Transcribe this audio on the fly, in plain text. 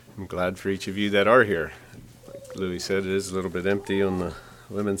I'm glad for each of you that are here. Like Louis said, it is a little bit empty on the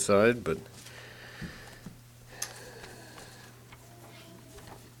women's side, but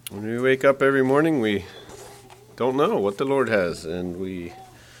when we wake up every morning, we don't know what the Lord has, and we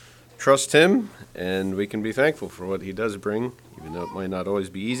trust Him, and we can be thankful for what He does bring, even though it might not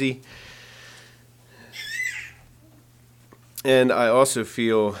always be easy. And I also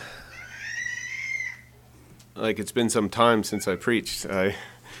feel like it's been some time since I preached. I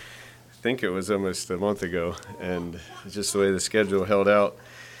think it was almost a month ago, and just the way the schedule held out.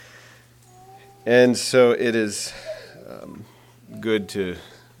 And so it is good to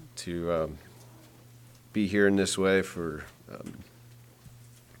be here in this way. For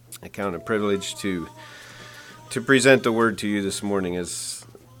I count a privilege to present the word to you this morning as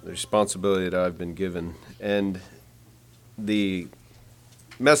the responsibility that I've been given. And the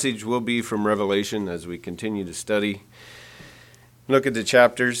message will be from Revelation as we continue to study. Look at the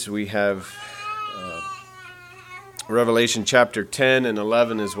chapters. We have Revelation chapter 10 and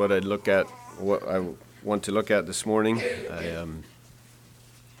 11 is what I want to look at this morning. I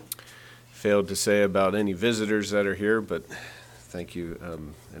failed to say about any visitors that are here, but thank you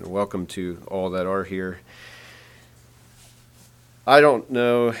and welcome to all that are here. I don't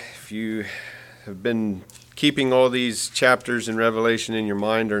know if you have been keeping all these chapters in Revelation in your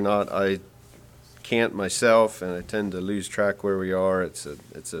mind or not. I can't myself, and I tend to lose track where we are. It's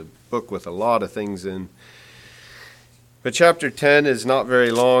a book with a lot of things in. But chapter 10 is not very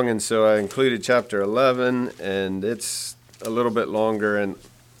long, and so I included chapter 11, and it's a little bit longer, and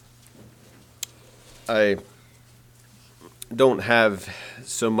I don't have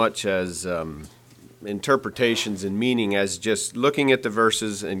so much as interpretations and meaning as just looking at the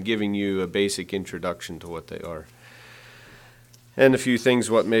verses and giving you a basic introduction to what they are. And a few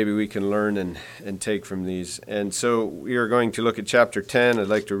things what maybe we can learn and take from these. And so we are going to look at chapter 10. I'd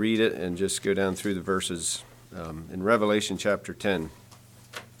like to read it and just go down through the verses. In Revelation chapter 10.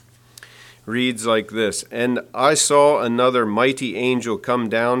 Reads like this: "And I saw another mighty angel come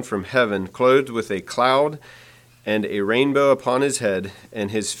down from heaven, clothed with a cloud and a rainbow upon his head,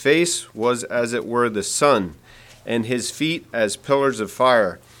 and his face was as it were the sun, and his feet as pillars of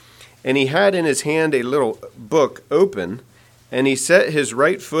fire. And he had in his hand a little book open, and he set his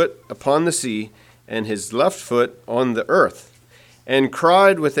right foot upon the sea, and his left foot on the earth, and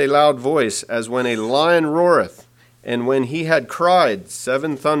cried with a loud voice, as when a lion roareth. And when he had cried,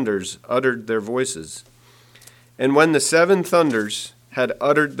 7 thunders uttered their voices. And when the 7 thunders had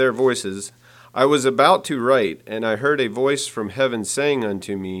uttered their voices, I was about to write, and I heard a voice from heaven saying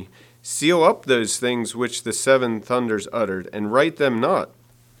unto me, Seal up those things which the 7 thunders uttered, and write them not.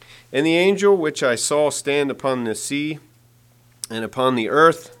 And the angel which I saw stand upon the sea and upon the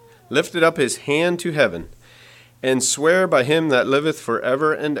earth lifted up his hand to heaven, and swear by him that liveth for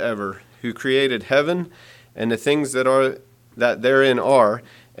ever and ever, who created heaven and the things that therein are,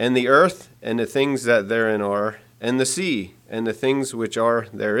 and the earth and the things that therein are, and the sea and the things which are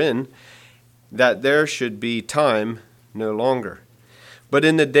therein, that there should be time no longer. But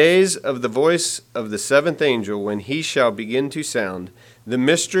in the days of the voice of the 7th angel, when he shall begin to sound, the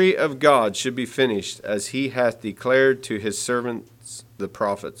mystery of God should be finished, as he hath declared to his servants the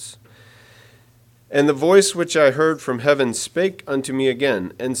prophets. And the voice which I heard from heaven spake unto me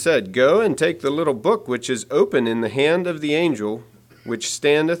again, and said, Go and take the little book which is open in the hand of the angel which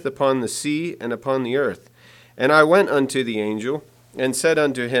standeth upon the sea and upon the earth. And I went unto the angel, and said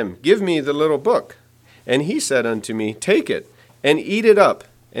unto him, Give me the little book. And he said unto me, Take it, and eat it up,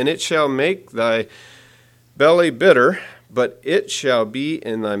 and it shall make thy belly bitter, but it shall be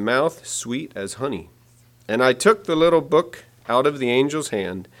in thy mouth sweet as honey. And I took the little book out of the angel's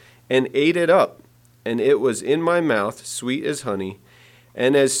hand, and ate it up. And it was in my mouth sweet as honey,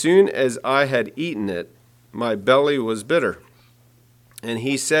 and as soon as I had eaten it, my belly was bitter. And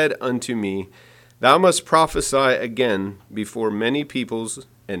he said unto me, Thou must prophesy again before many peoples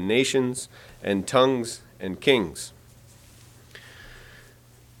and nations and tongues and kings."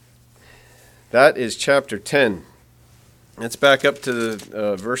 That is chapter 10. Let's back up to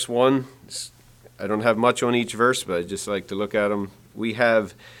the verse 1. I don't have much on each verse, but I just like to look at them.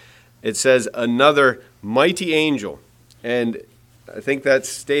 It says, another mighty angel. And I think that's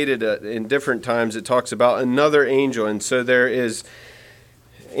stated in different times. It talks about another angel. And so there is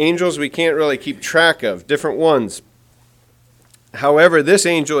angels we can't really keep track of, different ones. However, this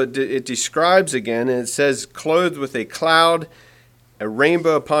angel, it describes again, and it says, clothed with a cloud, a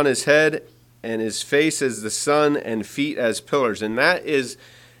rainbow upon his head, and his face as the sun, and feet as pillars. And that is,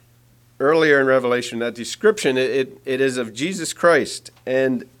 earlier in Revelation, that description, it is of Jesus Christ.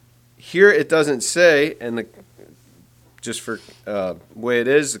 And here it doesn't say, and the just for the way it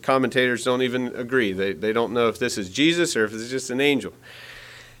is. The commentators don't even agree. They don't know if this is Jesus or if it's just an angel.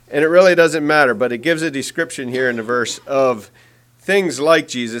 And it really doesn't matter, but it gives a description here in the verse of things like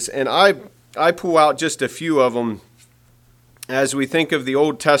Jesus. And I pull out just a few of them as we think of the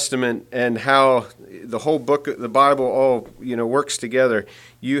Old Testament and how the whole book of the Bible all works together.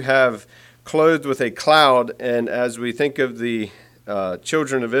 You have clothed with a cloud, and as we think of the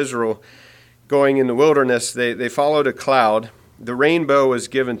children of Israel going in the wilderness, they followed a cloud. The rainbow was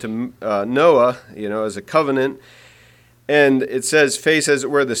given to Noah, as a covenant. And it says, face as it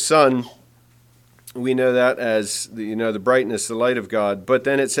were the sun. We know that as the brightness, the light of God. But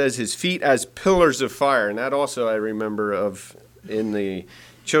then it says his feet as pillars of fire. And that also I remember of in the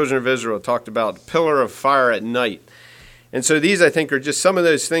children of Israel, talked about pillar of fire at night. And so these, I think, are just some of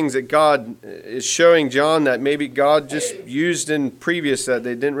those things that God is showing John that maybe God just used in previous that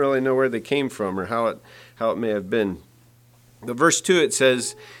they didn't really know where they came from or how it may have been. But verse 2, it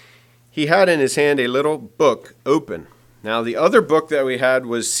says, he had in his hand a little book open. Now, the other book that we had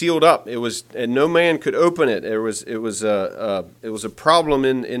was sealed up. And no man could open it. It was a problem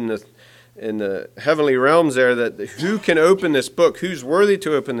in the heavenly realms there that who can open this book? Who's worthy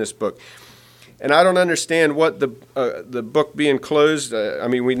to open this book? And I don't understand what the book being closed.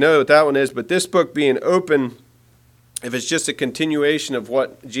 We know what that one is, but this book being open, if it's just a continuation of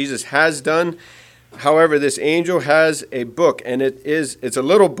what Jesus has done. However, this angel has a book, and it's a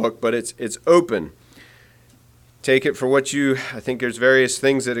little book, but it's open. Take it for what I think there's various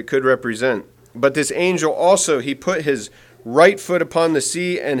things that it could represent. But this angel also, he put his right foot upon the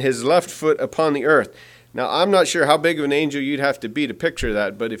sea and his left foot upon the earth. Now, I'm not sure how big of an angel you'd have to be to picture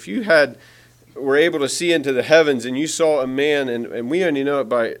that, but if you were able to see into the heavens and you saw a man, and we only know it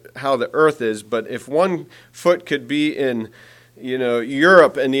by how the earth is, but if one foot could be in,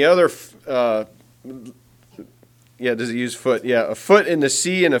 Europe and the other, does it use foot? Yeah, a foot in the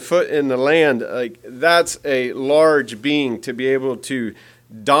sea and a foot in the land. Like that's a large being to be able to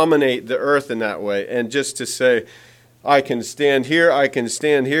dominate the earth in that way. And just to say, I can stand here,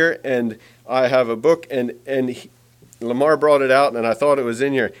 and I have a book. And Lamar brought it out, and I thought it was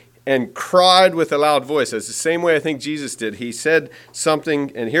in here, and cried with a loud voice. That's the same way I think Jesus did. He said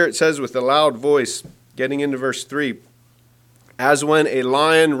something, and here it says with a loud voice, getting into verse 3, as when a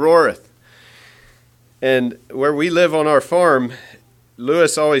lion roareth. And where we live on our farm,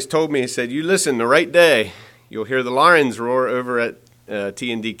 Lewis always told me, he said, you listen the right day, you'll hear the lions roar over at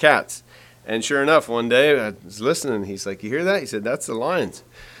T&D Cats. And sure enough, one day I was listening, he's like, you hear that? He said, that's the lions.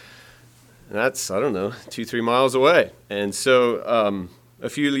 And that's, 2-3 miles away. And so a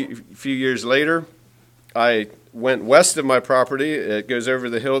few years later, I went west of my property. It goes over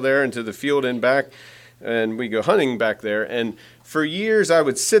the hill there into the field and back, and we go hunting back there. And for years I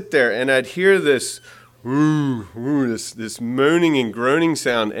would sit there and I'd hear this this moaning and groaning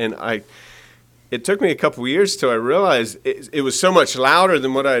sound, and it took me a couple of years till I realized it was so much louder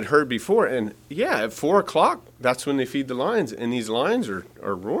than what I had heard before. And yeah, at 4 o'clock, that's when they feed the lions, and these lions are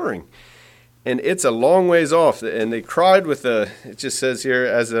roaring. And it's a long ways off, and they cried with it just says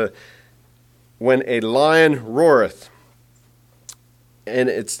here, when a lion roareth. And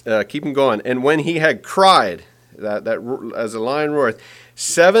it's, keep going. And when he had cried, that as a lion roareth,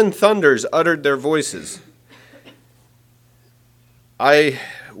 7 thunders uttered their voices. I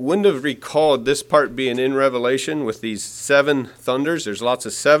wouldn't have recalled this part being in Revelation with these 7 thunders. There's lots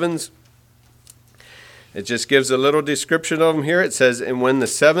of 7s. It just gives a little description of them here. It says, and when the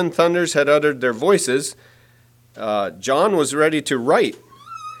 7 thunders had uttered their voices, John was ready to write.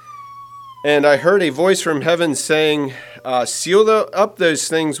 And I heard a voice from heaven saying, seal up those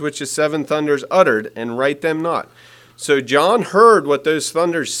things which the 7 thunders uttered, and write them not. So John heard what those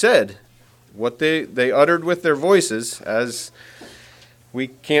thunders said, what they uttered with their voices, as we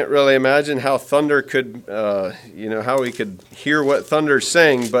can't really imagine how thunder could, how we could hear what thunder's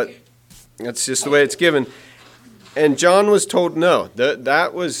saying, but that's just the way it's given. And John was told no.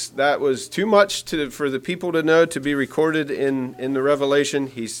 That was too much for the people to know to be recorded in the Revelation.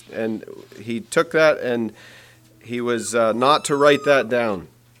 He took that and he was not to write that down.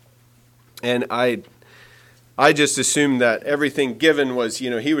 And I just assumed that everything given was,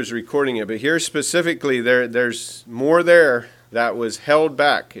 he was recording it. But here specifically, there's more there that was held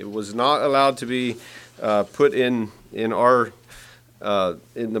back. It was not allowed to be put in our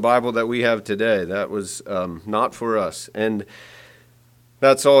in the Bible that we have today. That was not for us. And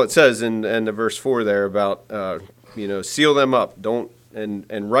that's all it says in the verse 4 there about, seal them up, don't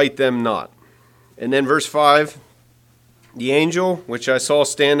and write them not. And then verse 5, the angel which I saw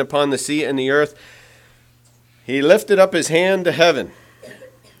stand upon the sea and the earth, he lifted up his hand to heaven.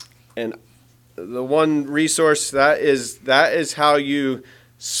 And the one resource that is how you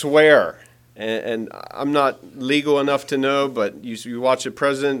swear. And I'm not legal enough to know, but you watch a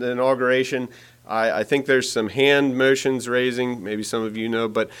president inauguration, I think there's some hand motions raising, maybe some of you know,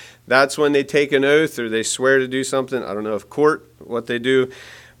 but that's when they take an oath or they swear to do something. I don't know if court, what they do,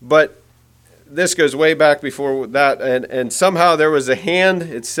 but this goes way back before that, and somehow there was a hand,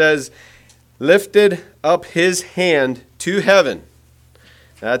 it says, lifted up his hand to heaven.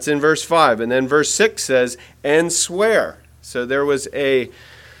 That's in verse 5, and then verse 6 says, and swear. So there was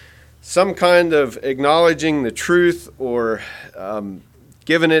some kind of acknowledging the truth or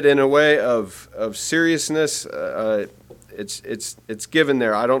given it in a way of seriousness. It's given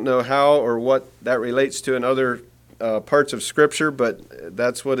there. I don't know how or what that relates to in other parts of Scripture, but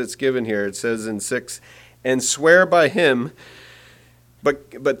that's what it's given here. It says in 6, and swear by him.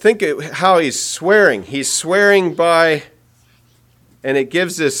 But think of how he's swearing. He's swearing by, and it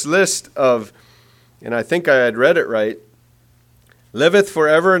gives this list of, and I think I had read it right, liveth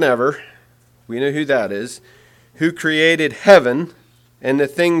forever and ever. We know who that is. Who created heaven and the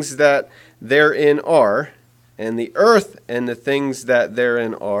things that therein are, and the earth and the things that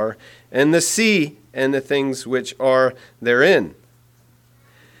therein are, and the sea and the things which are therein.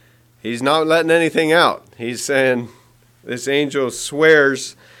 He's not letting anything out. He's saying this angel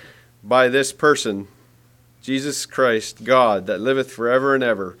swears by this person, Jesus Christ, God, that liveth forever and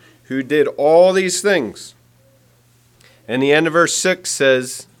ever, who did all these things. And the end of verse 6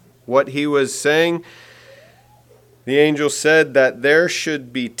 says what he was saying. The angel said that there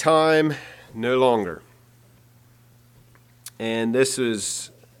should be time no longer. And this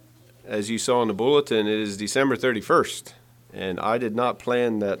is, as you saw in the bulletin, it is December 31st. And I did not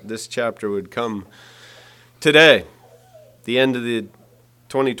plan that this chapter would come today, the end of the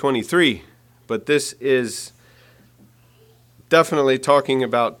 2023. But this is definitely talking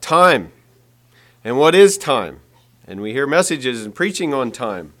about time. And what is time? And we hear messages and preaching on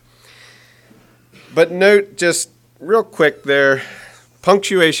time. But note just real quick there,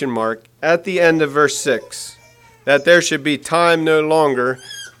 punctuation mark, at the end of verse 6, that there should be time no longer.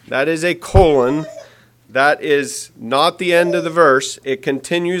 That is a colon. That is not the end of the verse. It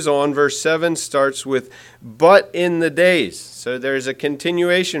continues on. Verse 7 starts with, but in the days. So there's a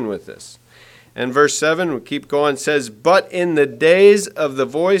continuation with this. And verse 7, we keep going, says, but in the days of the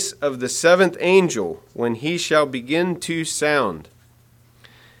voice of the seventh angel, when he shall begin to sound.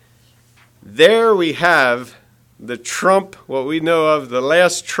 There we have the trump, what we know of, the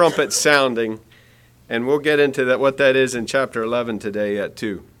last trumpet sounding. And we'll get into that, what that is in chapter 11 today yet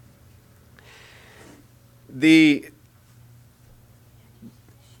too. The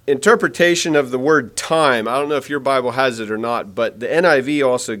interpretation of the word time, I don't know if your Bible has it or not, but the NIV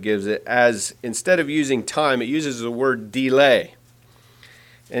also gives it as, instead of using time, it uses the word delay.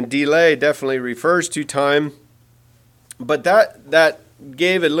 And delay definitely refers to time, but that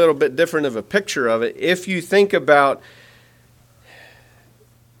gave a little bit different of a picture of it. If you think about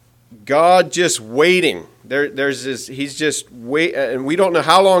God just waiting, there's this, he's just wait, and we don't know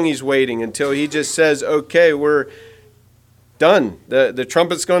how long he's waiting until he just says, okay, we're done. The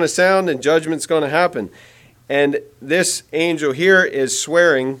trumpet's going to sound and judgment's going to happen. And this angel here is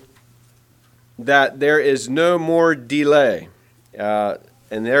swearing that there is no more delay.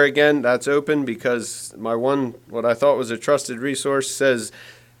 And there again, that's open because what I thought was a trusted resource says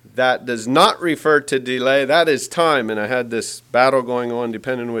that does not refer to delay. That is time. And I had this battle going on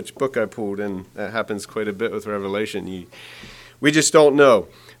depending on which book I pulled. And that happens quite a bit with Revelation. We just don't know.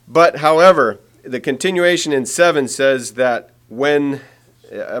 But however, the continuation in 7 says that when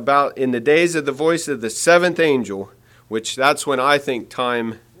about in the days of the voice of the seventh angel, which that's when I think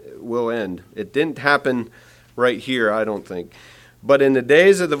time will end. It didn't happen right here, I don't think. But in the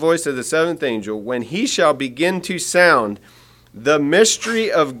days of the voice of the seventh angel, when he shall begin to sound, the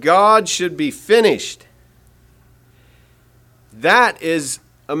mystery of God should be finished. That is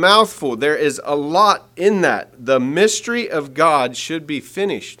a mouthful. There is a lot in that. The mystery of God should be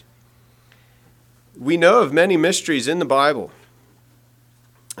finished. We know of many mysteries in the Bible.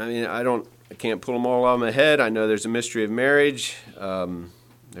 I mean, I can't pull them all out of my head. I know there's a mystery of marriage.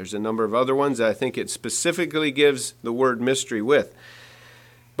 There's a number of other ones that I think it specifically gives the word mystery with.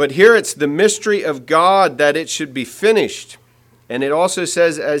 But here it's the mystery of God that it should be finished. And it also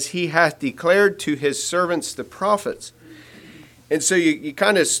says, as he hath declared to his servants the prophets. And so you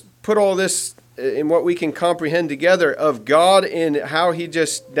kind of put all this in what we can comprehend together of God and how he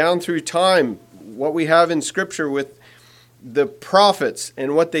just down through time, what we have in Scripture with the prophets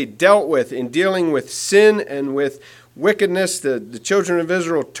and what they dealt with in dealing with sin and with wickedness, the children of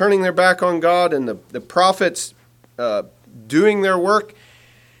Israel turning their back on God and the prophets doing their work.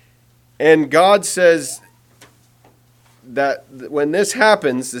 And God says that when this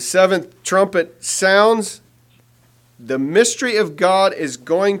happens, the seventh trumpet sounds, the mystery of God is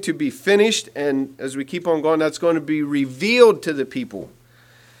going to be finished. And as we keep on going, that's going to be revealed to the people.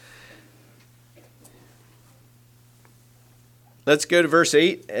 Let's go to verse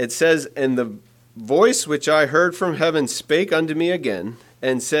 8. It says, "And the voice which I heard from heaven spake unto me again,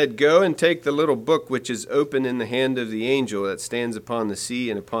 and said, Go and take the little book which is open in the hand of the angel that stands upon the sea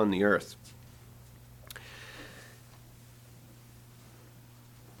and upon the earth."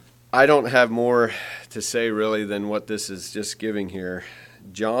 I don't have more to say really than what this is just giving here.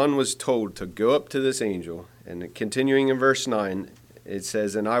 John was told to go up to this angel, and continuing in verse 9, it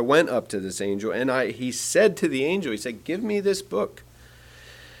says, "And I went up to this angel, and he said to the angel," he said, "Give me this book.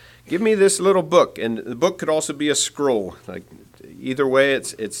 Give me this little book." And the book could also be a scroll. Like either way,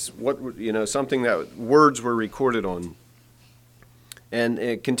 it's what, something that words were recorded on.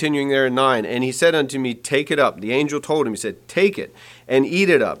 And continuing there in 9, "And he said unto me, Take it up." The angel told him, he said, "Take it and eat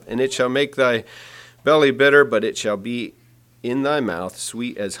it up, and it shall make thy belly bitter, but it shall be in thy mouth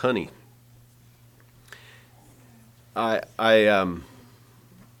sweet as honey."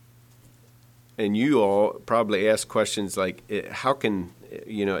 And you all probably ask questions like, how can,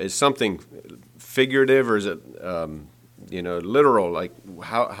 is something figurative or is it, literal? Like,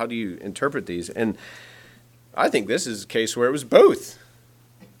 how do you interpret these? And I think this is a case where it was both.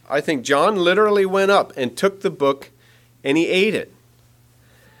 I think John literally went up and took the book and he ate it.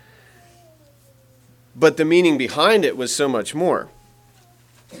 But the meaning behind it was so much more.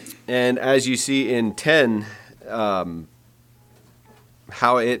 And as you see in 10,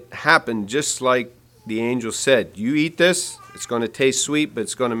 how it happened, just like the angel said, you eat this, it's going to taste sweet, but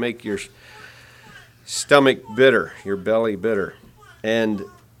it's going to make your stomach bitter, your belly bitter. And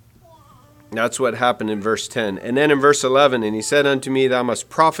that's what happened in verse 10. And then in verse 11, "And he said unto me, Thou must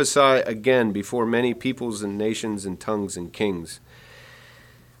prophesy again before many peoples and nations and tongues and kings."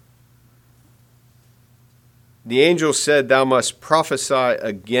 The angel said, "Thou must prophesy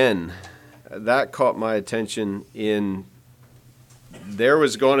again." That caught my attention. There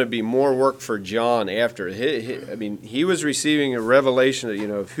was going to be more work for John after. He was receiving a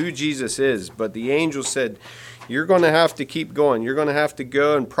revelation of who Jesus is, but the angel said, you're going to have to keep going. You're going to have to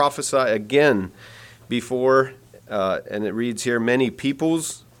go and prophesy again before, and it reads here, many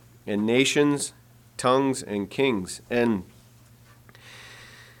peoples and nations, tongues and kings. And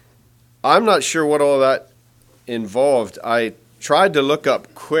I'm not sure what all that involved. I tried to look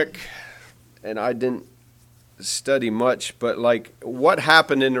up quick, and I didn't study much, but like what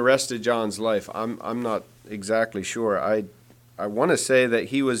happened in the rest of John's life, I'm not exactly sure. I want to say that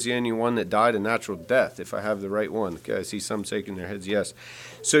he was the only one that died a natural death, if I have the right one. Okay, I see some shaking their heads, yes.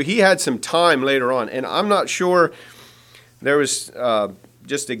 So he had some time later on, and I'm not sure. There was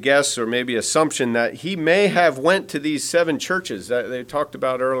just a guess or maybe assumption that he may have went to these 7 churches that they talked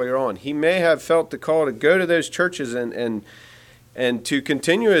about earlier on. He may have felt the call to go to those churches and to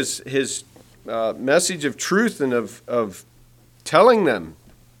continue his message of truth and of telling them,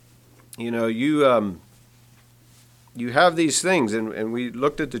 you have these things, and we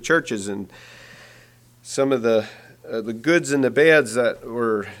looked at the churches and some of the goods and the bads that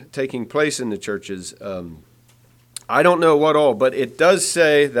were taking place in the churches. I don't know what all, but it does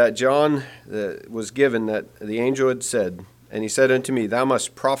say that John was given that the angel had said, and he said unto me, Thou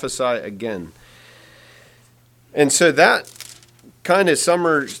must prophesy again. And so that kind of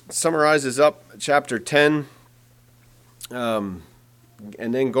summarizes up chapter 10.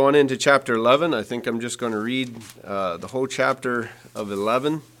 And then going into chapter 11, I think I'm just going to read the whole chapter of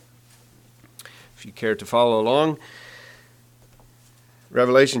 11, if you care to follow along.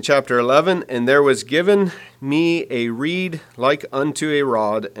 Revelation chapter 11, "And there was given me a reed like unto a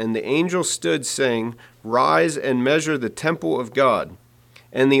rod, and the angel stood, saying, Rise and measure the temple of God,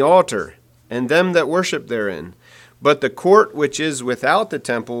 and the altar, and them that worship therein. But the court which is without the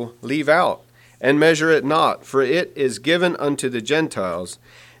temple leave out, and measure it not, for it is given unto the Gentiles.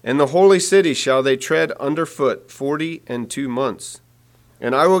 And the holy city shall they tread under foot 42 months.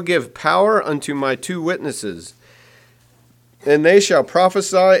 And I will give power unto my 2 witnesses, and they shall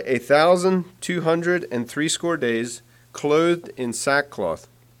prophesy 1,260 days, clothed in sackcloth.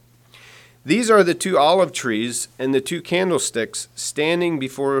 These are the 2 olive trees and the 2 candlesticks standing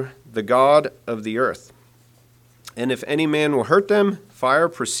before the God of the earth. And if any man will hurt them, fire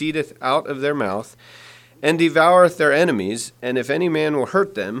proceedeth out of their mouth, and devoureth their enemies. And if any man will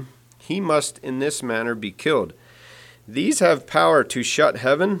hurt them, he must in this manner be killed. These have power to shut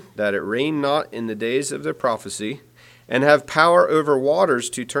heaven, that it rain not in the days of their prophecy, and have power over waters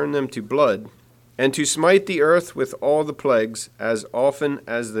to turn them to blood, and to smite the earth with all the plagues, as often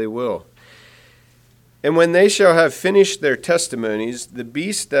as they will. And when they shall have finished their testimonies, the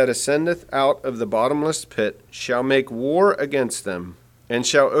beast that ascendeth out of the bottomless pit shall make war against them, and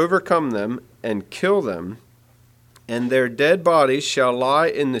shall overcome them, and kill them, and their dead bodies shall lie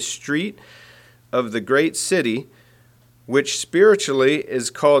in the street of the great city, which spiritually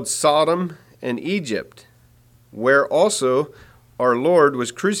is called Sodom and Egypt, where also our Lord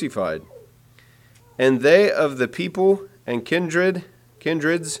was crucified. And they of the people and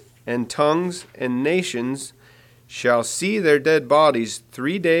kindreds, and tongues and nations shall see their dead bodies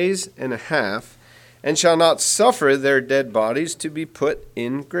 3 days and a half, and shall not suffer their dead bodies to be put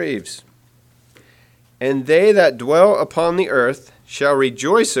in graves. And they that dwell upon the earth shall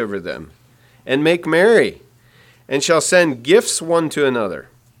rejoice over them, and make merry, and shall send gifts one to another,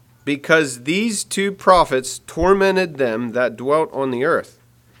 because these 2 prophets tormented them that dwelt on the earth.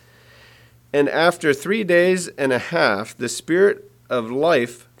 And after 3 days and a half, the Spirit of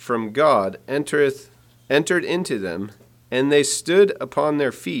life from God entered into them, and they stood upon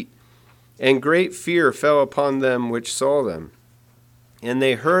their feet, and great fear fell upon them which saw them. And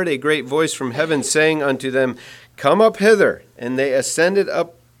they heard a great voice from heaven saying unto them, Come up hither. And they ascended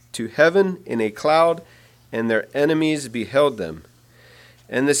up to heaven in a cloud, and their enemies beheld them.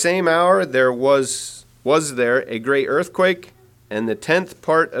 And the same hour there was there a great earthquake, and the 10th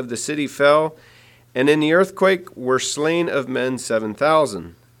part of the city fell, and in the earthquake were slain of men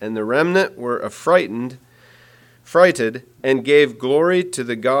 7,000, and the remnant were frighted, and gave glory to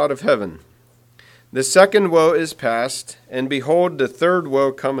the God of heaven. The second woe is past, and behold, the third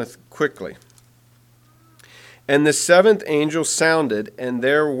woe cometh quickly. And the 7th angel sounded, and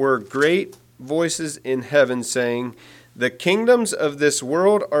there were great voices in heaven, saying, The kingdoms of this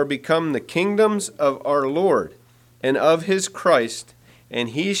world are become the kingdoms of our Lord, and of his Christ, and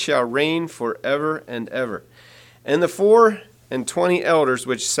he shall reign forever and ever. And the 24 elders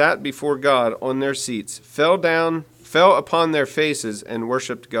which sat before God on their seats fell upon their faces and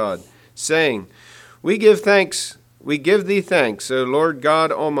worshipped God, saying, We give thee thanks, O Lord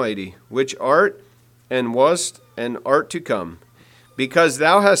God Almighty, which art and wast and art to come, because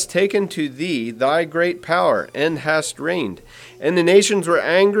thou hast taken to thee thy great power, and hast reigned. And the nations were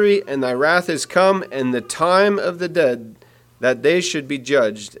angry, and thy wrath is come, and the time of the dead, that they should be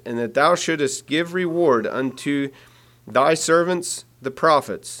judged, and that thou shouldest give reward unto thy servants the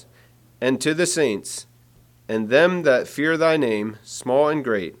prophets, and to the saints, and them that fear thy name, small and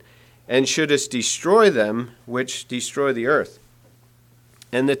great, and shouldest destroy them which destroy the earth.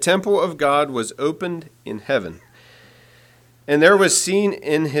 And the temple of God was opened in heaven. And there was seen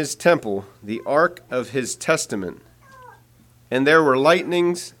in his temple the ark of his testament. And there were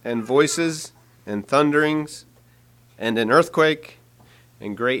lightnings and voices and thunderings and an earthquake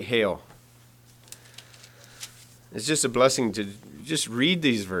and great hail. It's just a blessing to just read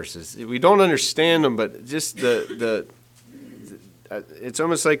these verses. We don't understand them, but just it's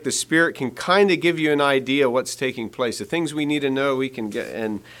almost like the Spirit can kind of give you an idea what's taking place. The things we need to know, we can get.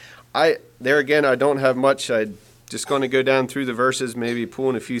 And I don't have much. I'm just going to go down through the verses, maybe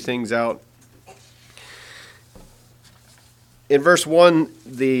pulling a few things out. In verse 1,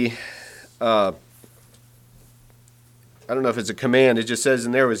 I don't know if it's a command. It just says,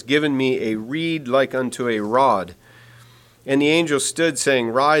 And there was given me a reed like unto a rod. And the angel stood, saying,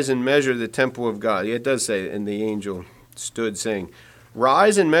 Rise and measure the temple of God. Yeah, it does say, and the angel stood, saying,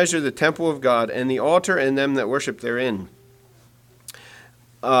 Rise and measure the temple of God, and the altar and them that worship therein.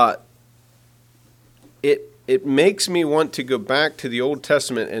 It makes me want to go back to the Old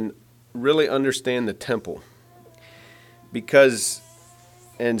Testament and really understand the temple. Because,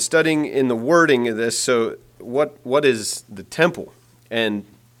 and studying in the wording of this, so what is the temple? And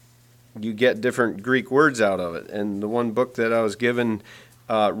you get different Greek words out of it. And the one book that I was given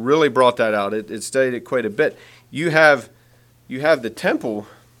really brought that out. It studied it quite a bit. You have the temple,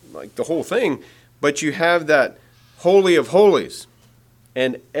 like the whole thing, but you have that Holy of Holies.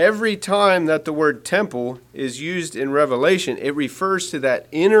 And every time that the word temple is used in Revelation, it refers to that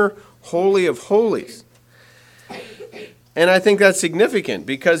inner Holy of Holies. And I think that's significant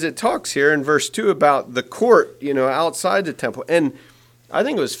because it talks here in verse 2 about the court, outside the temple. And I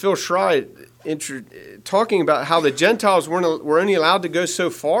think it was Phil Schrei talking about how the Gentiles were only allowed to go so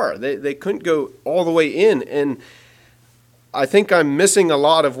far. They couldn't go all the way in. And I think I'm missing a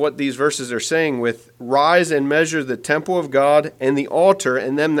lot of what these verses are saying with rise and measure the temple of God and the altar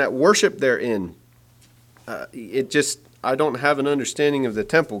and them that worship therein. I don't have an understanding of the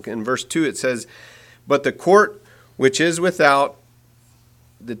temple. In verse 2 it says, But the court which is without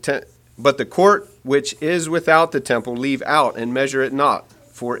the temple leave out and measure it not,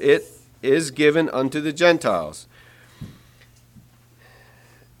 for it is given unto the Gentiles.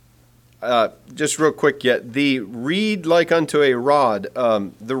 just real quick yet, the reed like unto a rod,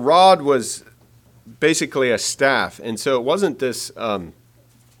 the rod was basically a staff. And so it wasn't this,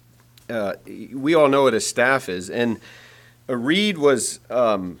 we all know what a staff is. And a reed was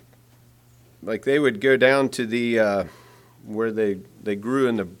like they would go down to the, where they grew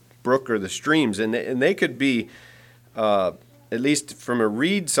in the brook or the streams. And they could be, at least from a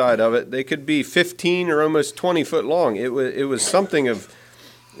reed side of it, they could be 15 or almost 20 foot long. It was something of,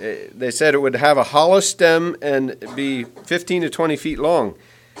 they said it would have a hollow stem and be 15 to 20 feet long.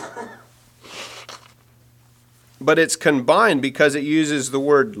 But it's combined because it uses the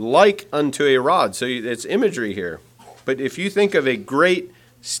word like unto a rod. So it's imagery here. But if you think of a great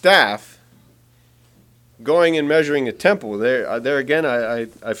staff going and measuring a temple, there again,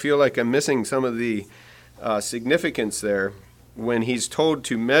 I feel like I'm missing some of the significance there when he's told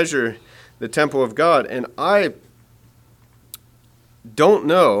to measure the temple of God. And I don't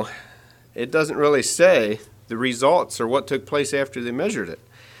know, it doesn't really say the results or what took place after they measured it.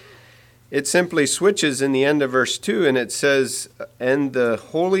 It simply switches in the end of verse 2, and it says, and the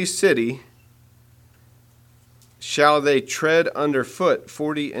holy city shall they tread underfoot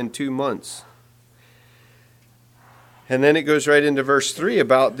 42 months. And then it goes right into verse 3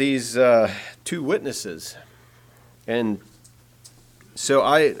 about these two witnesses. And so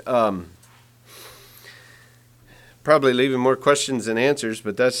I probably leaving more questions than answers,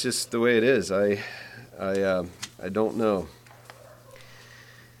 but that's just the way it is. I don't know.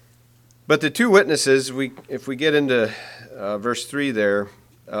 But the two witnesses, if we get into verse 3 there,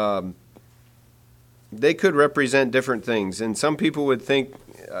 they could represent different things. And some people would think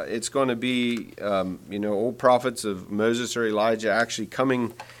it's going to be, old prophets of Moses or Elijah actually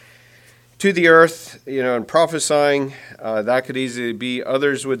coming to the earth, and prophesying. That could easily be.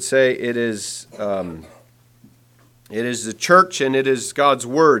 Others would say it is the church and it is God's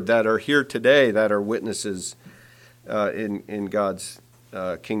word that are here today that are witnesses in God's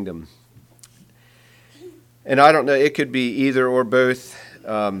kingdom. And I don't know, it could be either or both.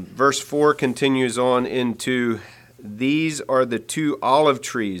 Verse 4 continues on into, these are the two olive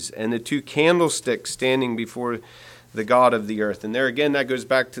trees and the two candlesticks standing before the God of the earth. And there again, that goes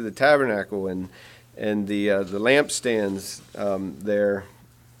back to the tabernacle and the lampstands there,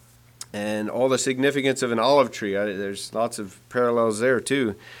 and all the significance of an olive tree. There's lots of parallels there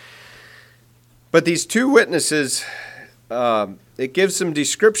too. But these two witnesses, it gives some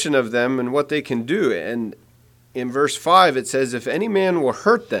description of them and what they can do. And in verse 5 it says, if any man will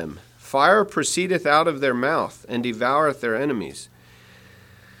hurt them, fire proceedeth out of their mouth and devoureth their enemies.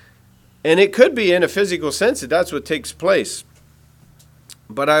 And it could be in a physical sense that that's what takes place.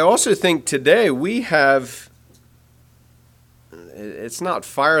 But I also think today we have, it's not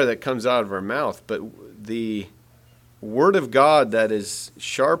fire that comes out of our mouth, but the word of God that is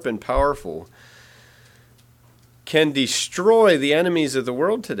sharp and powerful can destroy the enemies of the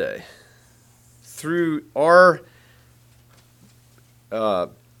world today through our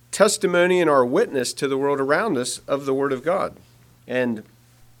testimony and our witness to the world around us of the word of God. And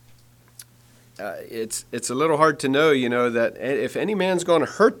it's a little hard to know, that if any man's going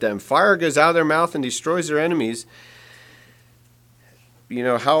to hurt them, fire goes out of their mouth and destroys their enemies.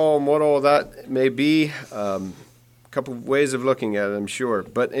 How and what all that may be, a couple of ways of looking at it, I'm sure.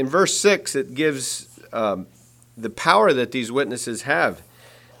 But in verse 6, it gives the power that these witnesses have.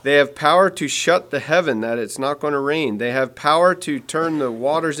 They have power to shut the heaven that it's not going to rain. They have power to turn the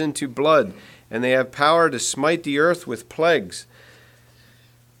waters into blood. And they have power to smite the earth with plagues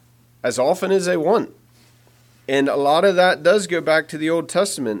as often as they want. And a lot of that does go back to the Old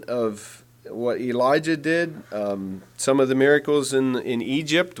Testament of what Elijah did, some of the miracles in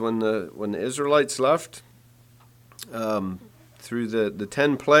Egypt when the Israelites left, through the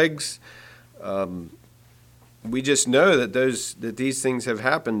 10 plagues. We just know that these things have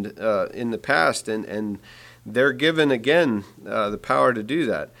happened in the past, and they're given again the power to do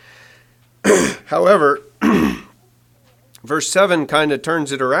that. However, verse 7 kind of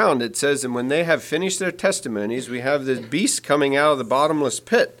turns it around. It says, and when they have finished their testimonies, we have this beast coming out of the bottomless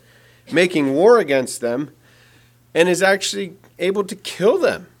pit, making war against them, and is actually able to kill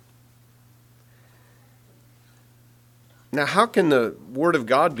them. Now, how can the word of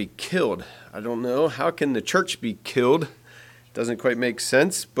God be killed? I don't know. How can the church be killed? Doesn't quite make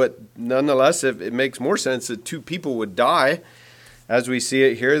sense, but nonetheless, it makes more sense that two people would die, as we see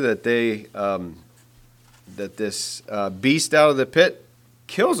it here, that this beast out of the pit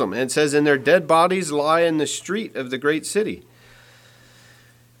kills them. And it says, and their dead bodies lie in the street of the great city.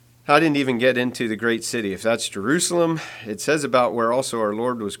 I didn't even get into the great city. If that's Jerusalem, it says about where also our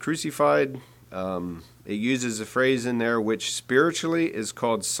Lord was crucified. It uses a phrase in there which spiritually is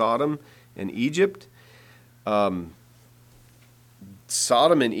called Sodom and Egypt.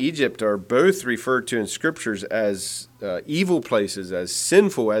 Sodom and Egypt are both referred to in scriptures as evil places, as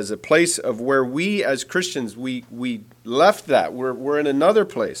sinful, as a place of where we as Christians, we left that. We're in another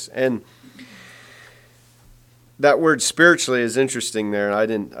place. And that word spiritually is interesting there. I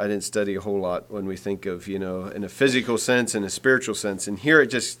didn't study a whole lot when we think of, in a physical sense and a spiritual sense. And here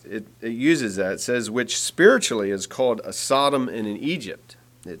it uses that. It says, which spiritually is called a Sodom and an Egypt.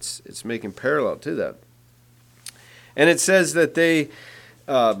 It's making parallel to that. And it says that they,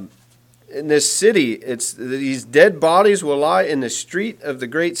 in this city, these dead bodies will lie in the street of the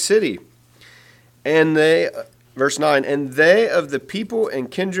great city. And they, verse 9, and they of the people and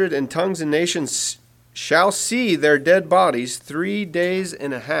kindred and tongues and nations shall see their dead bodies 3 days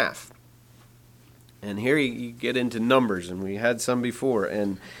and a half. And here you get into numbers, and we had some before.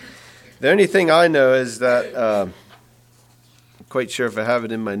 And the only thing I know is that, I'm quite sure if I have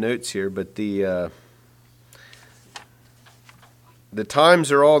it in my notes here, but the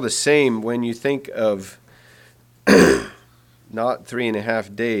times are all the same when you think of not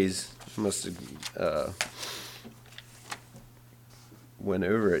 3.5 days. I must have went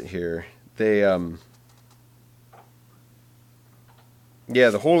over it here. They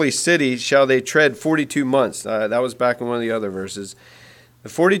the holy city shall they tread 42 months. That was back in one of the other verses. The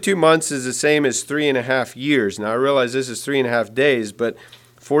 42 months is the same as 3.5 years. Now I realize this is 3.5 days, but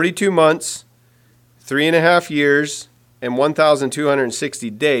 42 months, 3.5 years, and 1,260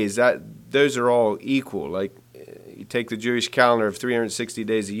 days. Those are all equal. Like you take the Jewish calendar of 360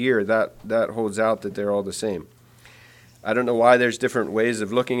 days a year, that holds out that they're all the same. I don't know why there's different ways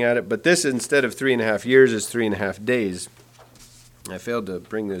of looking at it, but this instead of 3.5 years is 3.5 days. I failed to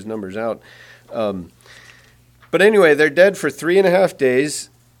bring those numbers out. But anyway, they're dead for 3.5 days,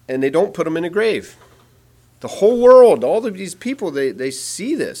 and they don't put them in a grave. The whole world, all of these people, they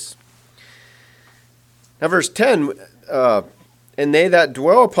see this. Now verse 10, and they that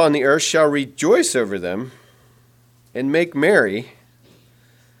dwell upon the earth shall rejoice over them and make merry.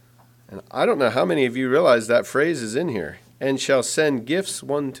 And I don't know how many of you realize that phrase is in here. And shall send gifts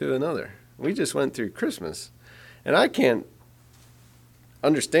one to another. We just went through Christmas. And I can't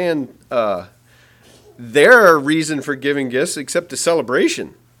understand their reason for giving gifts except a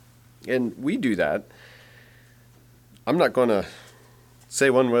celebration. And we do that. I'm not going to say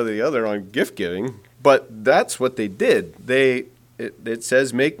one way or the other on gift giving, but that's what they did. It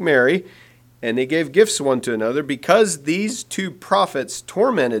says make merry, and they gave gifts one to another because these two prophets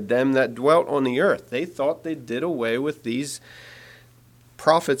tormented them that dwelt on the earth. They thought they did away with these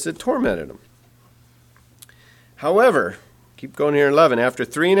prophets that tormented them. However, keep going here in 11. After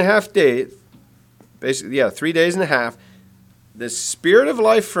 3.5 days, basically, 3 days and a half, the Spirit of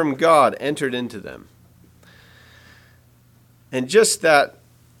life from God entered into them. And just that,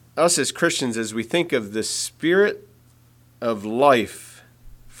 us as Christians, as we think of the Spirit of life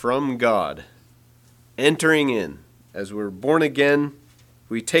from God entering in, as we're born again,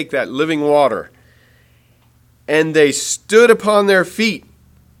 we take that living water, and they stood upon their feet.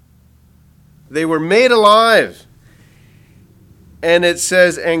 They were made alive. And it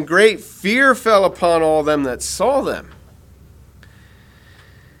says, and great fear fell upon all them that saw them.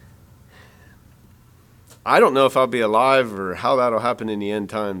 I don't know if I'll be alive or how that'll happen in the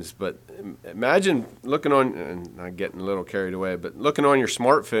end times, but imagine looking on, and I'm getting a little carried away, but looking on your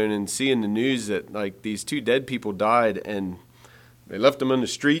smartphone and seeing the news that like these 2 dead people died and they left them on the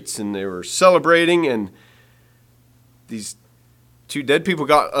streets and they were celebrating, and these 2 dead people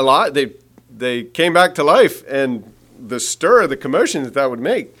got alive. They came back to life, and the stir, the commotion that would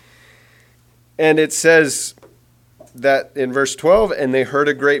make. And it says that in verse 12, and they heard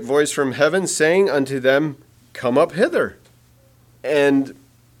a great voice from heaven saying unto them, come up hither. And,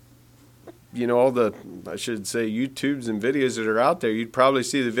 all the, I should say, YouTubes and videos that are out there, you'd probably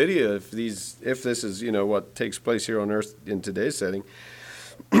see the video if this is, what takes place here on earth in today's setting.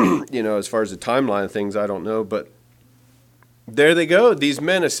 As far as the timeline of things, I don't know. But there they go. These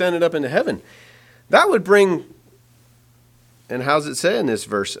men ascended up into heaven. That would bring... And how's it say in this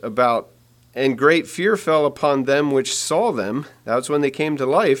verse about, and great fear fell upon them which saw them. That's when they came to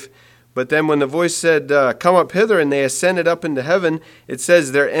life. But then when the voice said, come up hither, and they ascended up into heaven, it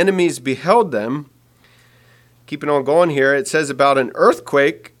says their enemies beheld them. Keeping on going here, it says about an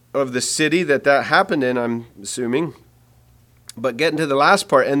earthquake of the city that happened in, I'm assuming. But getting to the last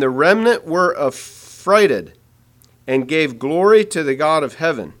part, and the remnant were affrighted and gave glory to the God of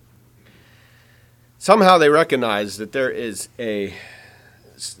heaven. Somehow they recognize that there is a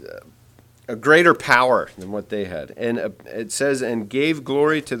greater power than what they had. And it says, and gave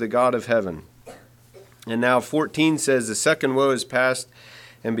glory to the God of heaven. And now 14 says, the second woe is past,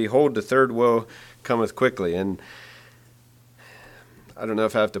 and behold, the third woe cometh quickly. And I don't know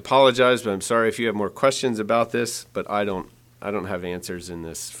if I have to apologize, but I'm sorry if you have more questions about this, but I don't have answers in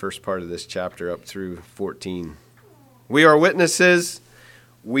this first part of this chapter up through 14. We are witnesses.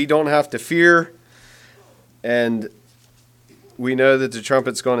 We don't have to fear. And we know that the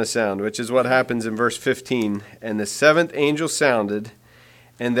trumpet's going to sound, which is what happens in verse 15. And the seventh angel sounded,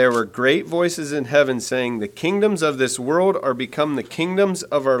 and there were great voices in heaven saying, the kingdoms of this world are become the kingdoms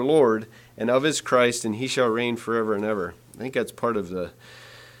of our Lord and of his Christ, and he shall reign forever and ever. I think that's part of the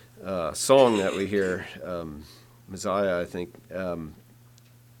song that we hear, Messiah, I think.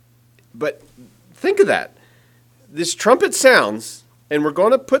 But think of that. This trumpet sounds, and we're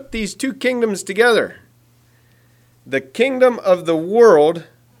going to put these two kingdoms together. The kingdom of the world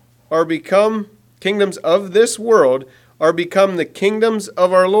are become, kingdoms of this world are become the kingdoms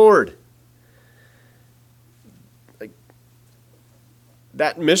of our Lord. Like,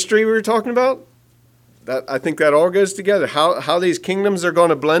 that mystery we were talking about, that I think that all goes together. How these kingdoms are going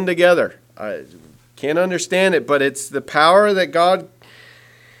to blend together. I can't understand it, but it's the power that God,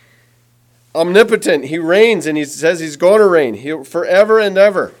 omnipotent, he reigns, and he says he's going to reign forever and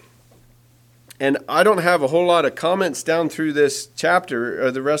ever. And I don't have a whole lot of comments down through this chapter,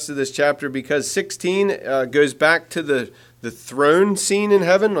 or the rest of this chapter, because 16 goes back to the throne scene in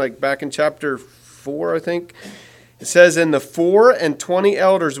heaven, like back in chapter 4, I think. It says, and the 24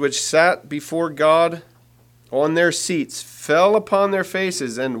 elders which sat before God on their seats fell upon their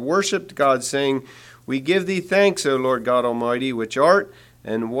faces and worshipped God, saying, we give thee thanks, O Lord God Almighty, which art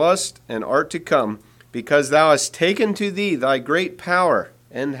and wast and art to come, because thou hast taken to thee thy great power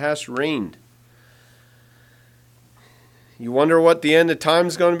and hast reigned. You wonder what the end of time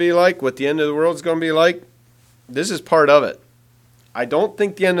is going to be like, what the end of the world is going to be like? This is part of it. I don't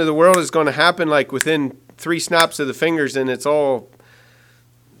think the end of the world is going to happen like within 3 snaps of the fingers and it's all,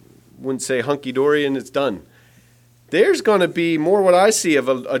 wouldn't say hunky-dory and it's done. There's going to be more what I see of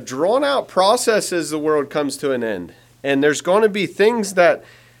a drawn-out process as the world comes to an end. And there's going to be things that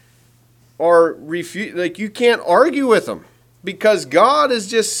are like you can't argue with them, because God is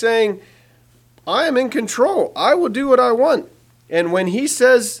just saying, I am in control. I will do what I want. And when he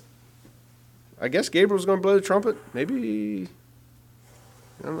says, I guess Gabriel's going to blow the trumpet. Maybe,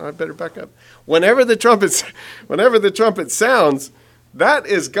 I don't know, I better back up. Whenever the trumpet sounds, that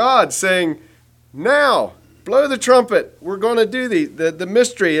is God saying, now, blow the trumpet. We're going to do the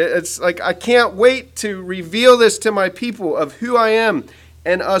mystery. It's like, I can't wait to reveal this to my people of who I am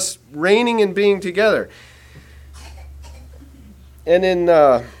and us reigning and being together. And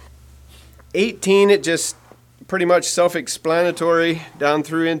in 18, it just pretty much self-explanatory down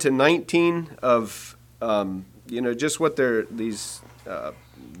through into 19 of, just what the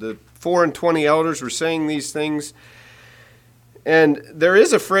 24 elders were saying these things. And there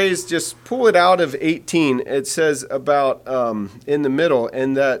is a phrase, just pull it out of 18. It says about, in the middle,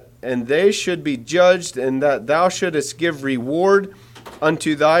 and they should be judged, and that thou shouldest give reward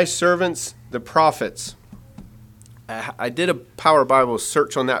unto thy servants, the prophets. I did a Power Bible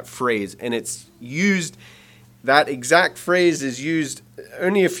search on that phrase, and it's used, that exact phrase is used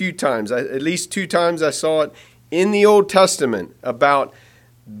only a few times. At least 2 times I saw it in the Old Testament about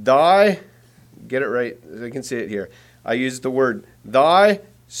get it right, I can see it here. I used the word, thy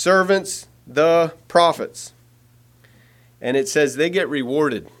servants, the prophets. And it says they get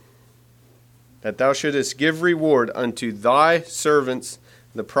rewarded. That thou shouldest give reward unto thy servants,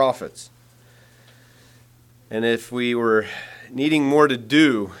 the prophets. And if we were needing more to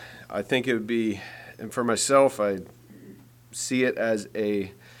do, I think it would be, and for myself, I see it as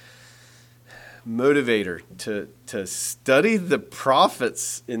a motivator to study the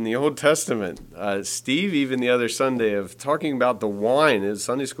prophets in the Old Testament. Steve, even the other Sunday, of talking about the wine in his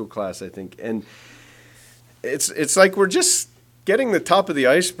Sunday school class, I think. And it's like we're just getting the top of the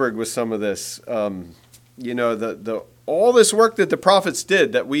iceberg with some of this. All this work that the prophets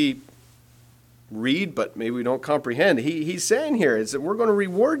did that we read, but maybe we don't comprehend. He's saying here is that we're going to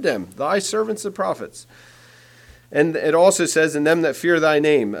reward them, thy servants, the prophets. And it also says, in them that fear thy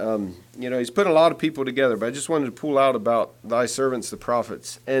name. He's put a lot of people together, but I just wanted to pull out about thy servants, the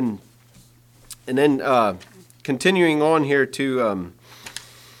prophets. And then continuing on here to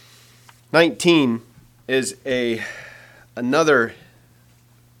 19 is another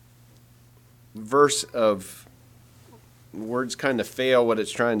verse of words kind of fail what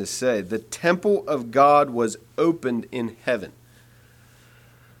it's trying to say. The temple of God was opened in heaven.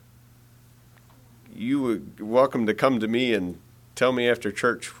 You would welcome to come to me and tell me after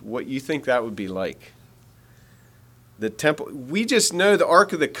church what you think that would be like. The temple, we just know the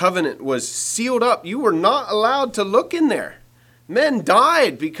Ark of the Covenant was sealed up. You were not allowed to look in there. Men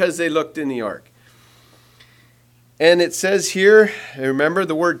died because they looked in the Ark. And it says here, remember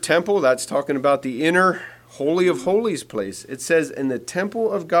the word temple, that's talking about the inner Holy of Holies place. It says, and the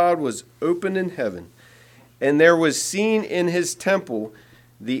temple of God was opened in heaven, and there was seen in his temple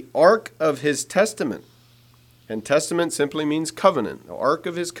the ark of his testament. And testament simply means covenant, the ark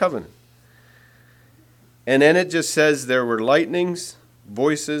of his covenant. And then it just says there were lightnings,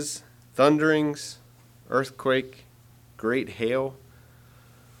 voices, thunderings, earthquake, great hail.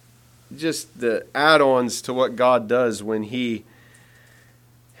 Just the add-ons to what God does when he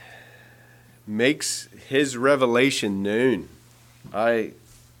makes his revelation known. I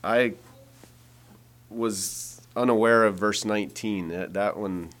was unaware of verse 19. That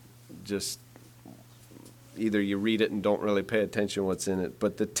one just, either you read it and don't really pay attention what's in it.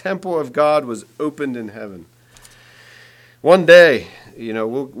 But the temple of God was opened in heaven. One day,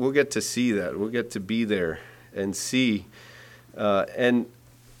 we'll get to see that. We'll get to be there and see. And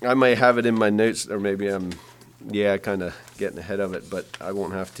I may have it in my notes, or maybe I'm kind of getting ahead of it, but I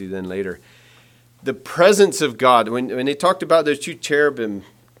won't have to then later. The presence of God, when they talked about those two cherubim,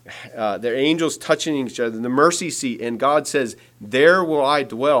 their angels touching each other, the mercy seat, and God says, there will I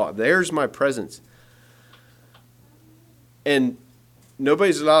dwell. There's my presence. And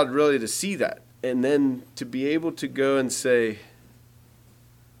nobody's allowed really to see that. And then to be able to go and say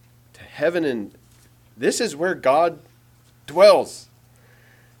to heaven, and this is where God dwells.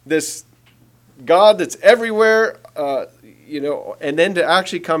 This God that's everywhere, and then to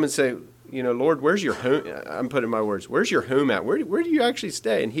actually come and say, Lord, where's your home? I'm putting my words. Where's your home at? Where do you actually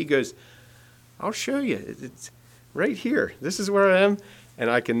stay? And he goes, I'll show you. It's right here. This is where I am,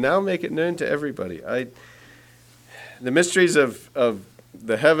 and I can now make it known to everybody. The mysteries of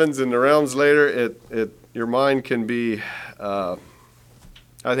the heavens and the realms later, your mind can be, I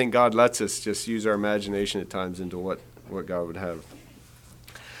think God lets us just use our imagination at times into what God would have.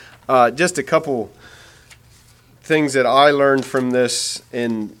 Just a couple things that I learned from this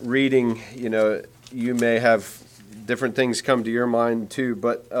in reading. You may have different things come to your mind too,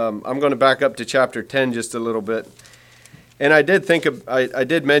 but I'm going to back up to chapter 10 just a little bit. And I did I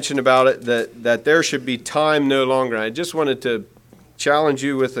did mention about it that there should be time no longer. I just wanted to challenge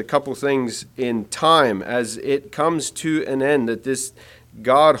you with a couple things in time as it comes to an end, that this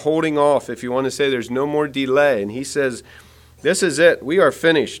God holding off, if you want to say there's no more delay. And he says, this is it. We are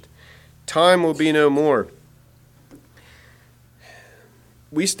finished. Time will be no more.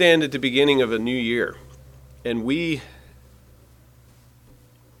 We stand at the beginning of a new year, and we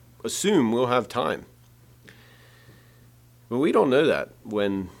assume we'll have time. But we don't know that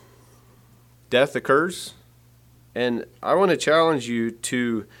when death occurs. And I want to challenge you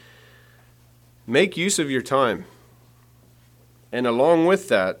to make use of your time. And along with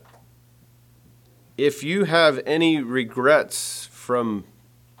that, if you have any regrets from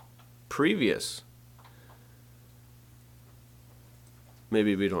previous,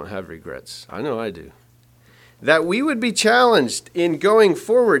 maybe we don't have regrets. I know I do. That we would be challenged in going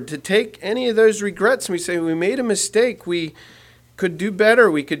forward to take any of those regrets and we say we made a mistake, we could do better,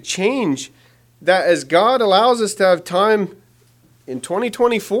 we could change. That as God allows us to have time in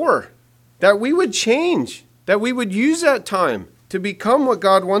 2024, that we would change, that we would use that time to become what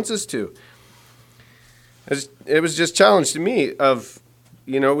God wants us to. It was just challenged to me of,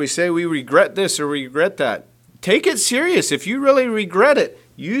 we say we regret this or regret that. Take it serious. If you really regret it,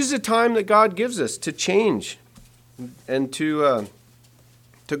 use the time that God gives us to change and to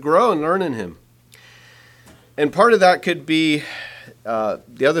grow and learn in him. And part of that could be,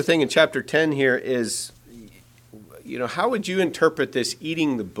 the other thing in chapter 10 here is, how would you interpret this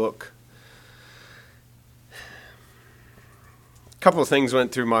eating the book? A couple of things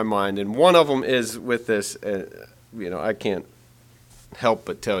went through my mind, and one of them is with this, I can't help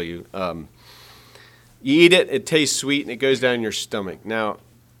but tell you. You eat it, it tastes sweet, and it goes down your stomach. Now,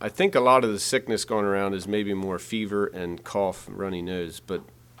 I think a lot of the sickness going around is maybe more fever and cough and runny nose, but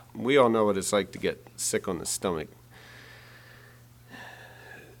we all know what it's like to get sick on the stomach.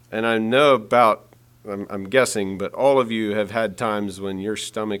 And I know I'm guessing, but all of you have had times when your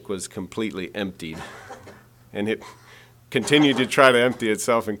stomach was completely emptied, and it continued to try to empty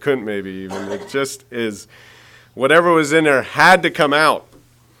itself and couldn't maybe even. It just is, whatever was in there had to come out.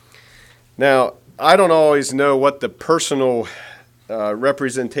 Now, I don't always know what the personal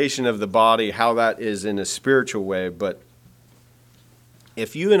representation of the body, how that is in a spiritual way, but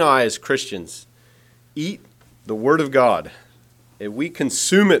if you and I as Christians eat the Word of God, if we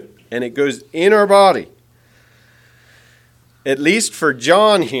consume it and it goes in our body, at least for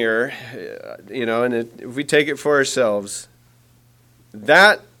John here, and if we take it for ourselves,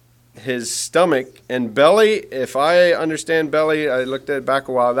 that his stomach and belly, if I understand belly, I looked at it back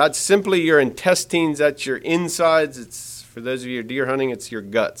a while, that's simply your intestines, that's your insides. It's, for those of you who are deer hunting, it's your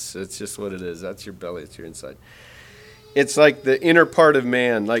guts. It's just what it is. That's your belly, it's your inside. It's like the inner part of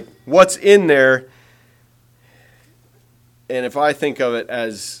man, like what's in there. And if I think of it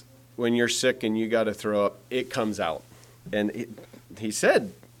as when you're sick and you got to throw up, it comes out. And he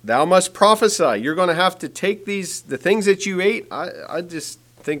said, thou must prophesy. You're going to have to take the things that you ate. I just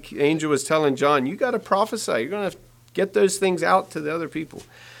think the angel was telling John, you got to prophesy. You're going to have to get those things out to the other people.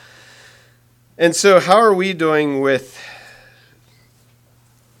 And so how are we doing with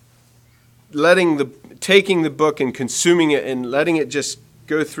taking the book and consuming it and letting it just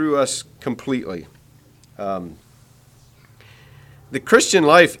go through us completely? The Christian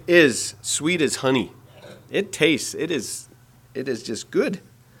life is sweet as honey. It tastes, it is just good.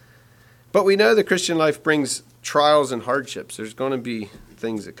 But we know the Christian life brings trials and hardships. There's going to be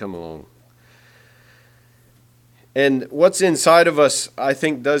things that come along. And what's inside of us, I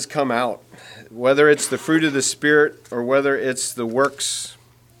think, does come out. Whether it's the fruit of the Spirit or whether it's the works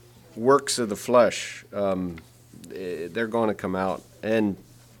of the flesh, they're going to come out. And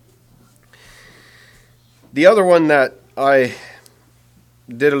the other one that I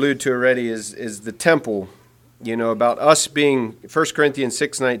did allude to already is the temple. About us being, 1 Corinthians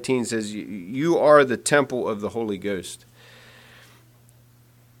 6:19 says, you are the temple of the Holy Ghost.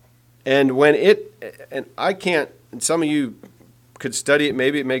 And I can't, and some of you could study it,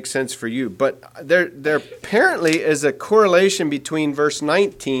 maybe it makes sense for you, but there apparently is a correlation between verse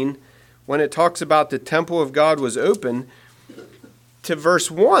 19, when it talks about the temple of God was open, to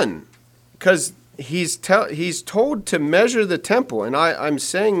verse 1, because he's told to measure the temple, and I'm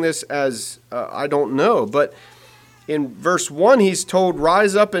saying this as I don't know, but in verse 1 he's told,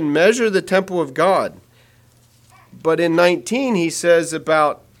 rise up and measure the temple of God. But in 19 he says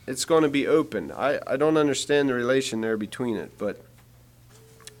about it's going to be open. I don't understand the relation there between it, but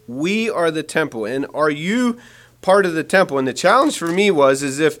we are the temple. And are you part of the temple? And the challenge for me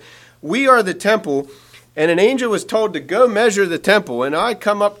is if we are the temple and an angel was told to go measure the temple, and I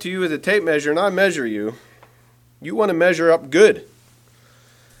come up to you with a tape measure and I measure you, you want to measure up good.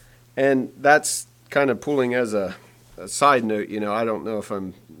 And that's kind of pulling as a side note, I don't know if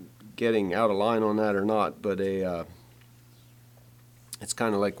I'm getting out of line on that or not, but it's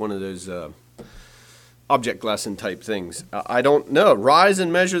kind of like one of those object lesson type things. I don't know. Rise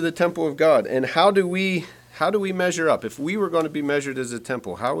and measure the temple of God. And how do we measure up? If we were going to be measured as a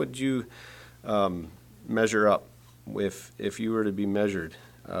temple, how would you measure up if you were to be measured?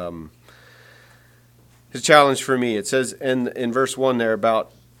 It's a challenge for me. It says in verse 1 there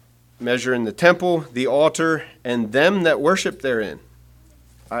about measuring the temple, the altar, and them that worship therein.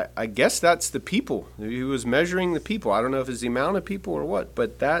 I guess that's the people. He was measuring the people. I don't know if it's the amount of people or what,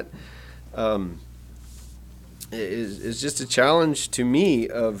 but that is just a challenge to me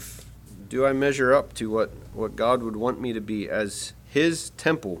of, do I measure up to what God would want me to be as his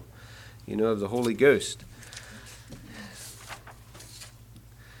temple, of the Holy Ghost?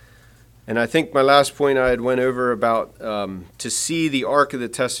 And I think my last point I had went over about to see the Ark of the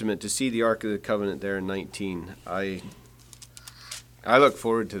Testament, to see the Ark of the Covenant there in 19. I look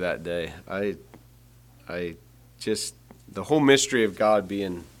forward to that day. I just, the whole mystery of God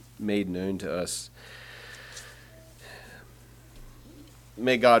being made known to us.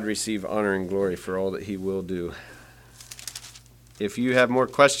 May God receive honor and glory for all that he will do. If you have more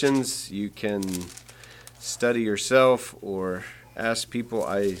questions, you can study yourself or ask people.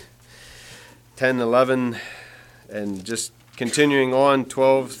 10, 11, and just continuing on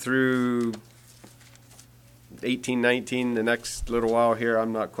 12 through 18, 19, the next little while here.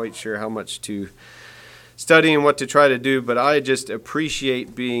 I'm not quite sure how much to study and what to try to do, but I just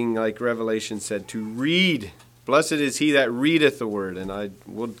appreciate being, like Revelation said, to read. Blessed is he that readeth the word, and I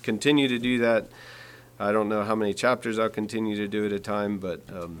will continue to do that. I don't know how many chapters I'll continue to do at a time, but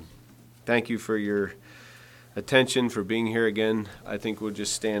thank you for your attention, for being here again. I think we'll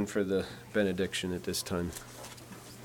just stand for the benediction at this time.